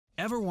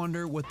Ever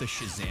wonder what the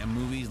Shazam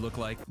movies look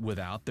like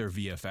without their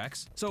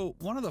VFX? So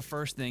one of the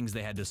first things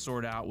they had to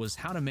sort out was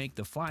how to make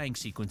the flying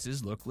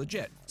sequences look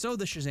legit. So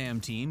the Shazam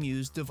team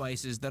used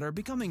devices that are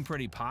becoming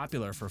pretty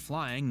popular for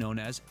flying, known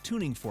as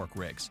tuning fork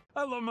rigs.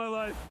 I love my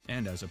life.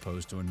 And as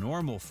opposed to a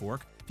normal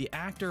fork, the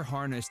actor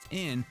harnessed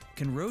in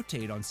can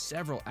rotate on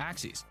several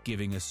axes,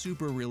 giving a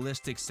super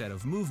realistic set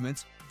of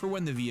movements for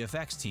when the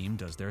VFX team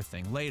does their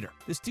thing later.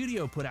 The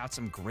studio put out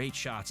some great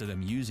shots of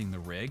them using the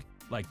rig,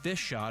 like this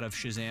shot of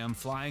Shazam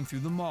flying through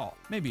the mall.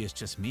 Maybe it's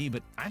just me,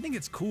 but I think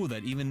it's cool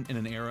that even in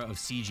an era of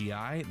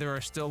CGI, there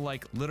are still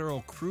like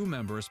literal crew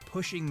members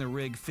pushing the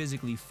rig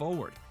physically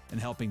forward and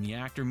helping the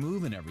actor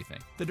move and everything.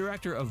 The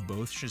director of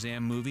both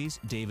Shazam movies,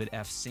 David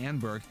F.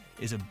 Sandberg,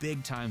 is a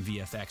big-time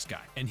VFX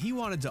guy, and he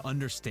wanted to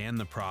understand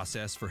the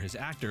process for his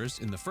actors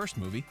in the first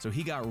movie, so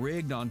he got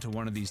rigged onto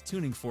one of these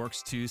tuning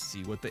forks to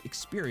see what the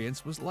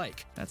experience was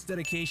like. That's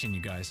dedication,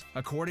 you guys.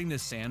 According to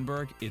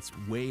Sandberg, it's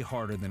way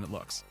harder than it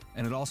looks,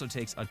 and it also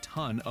takes a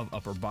ton of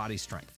upper body strength.